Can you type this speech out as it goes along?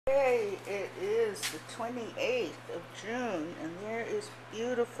Okay, it is the 28th of June, and there is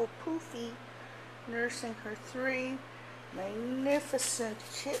beautiful Poofy nursing her three magnificent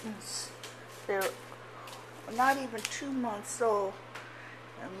kittens. They're not even 2 months old,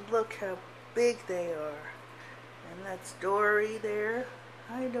 and look how big they are. And that's Dory there.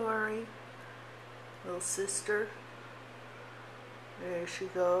 Hi, Dory. Little sister. There she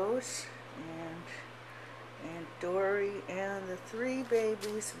goes. And Dory and the three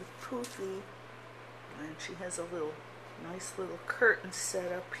babies with Poofy. And she has a nice little curtain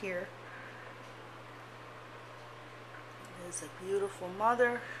set up here. There's a beautiful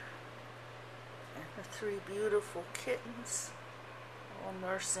mother and her three beautiful kittens, all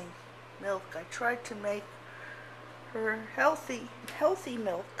nursing milk. I tried to make her healthy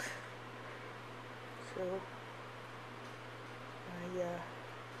milk. So I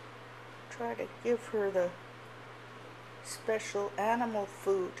try to give her the special animal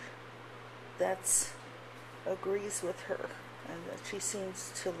food that agrees with her and that she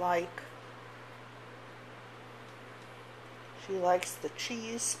seems to like. She likes the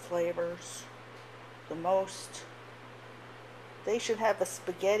cheese flavors the most. They should have a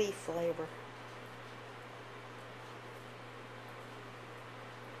spaghetti flavor.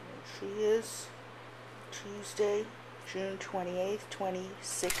 There she is, Tuesday, June 28th,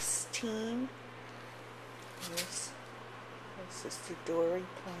 2016. Here's Sister Dory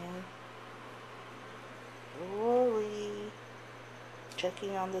playing. Dory.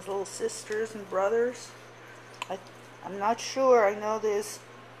 Checking on the little sisters and brothers. I'm not sure. I know there's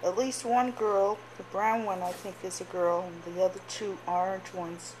at least one girl. The brown one I think is a girl, and the other two orange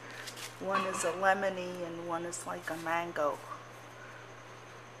ones. One is a lemony and one is like a mango.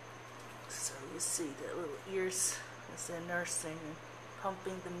 So you see their little ears as they're nursing and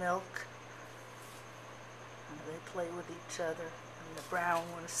pumping the milk. And they play with each other. And the brown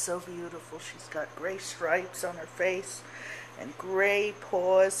one is so beautiful. She's got gray stripes on her face and gray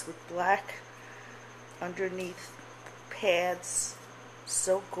paws with black underneath pads.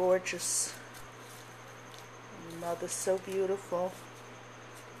 So gorgeous. And the mother's so beautiful.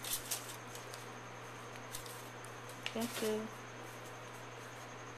 Thank you.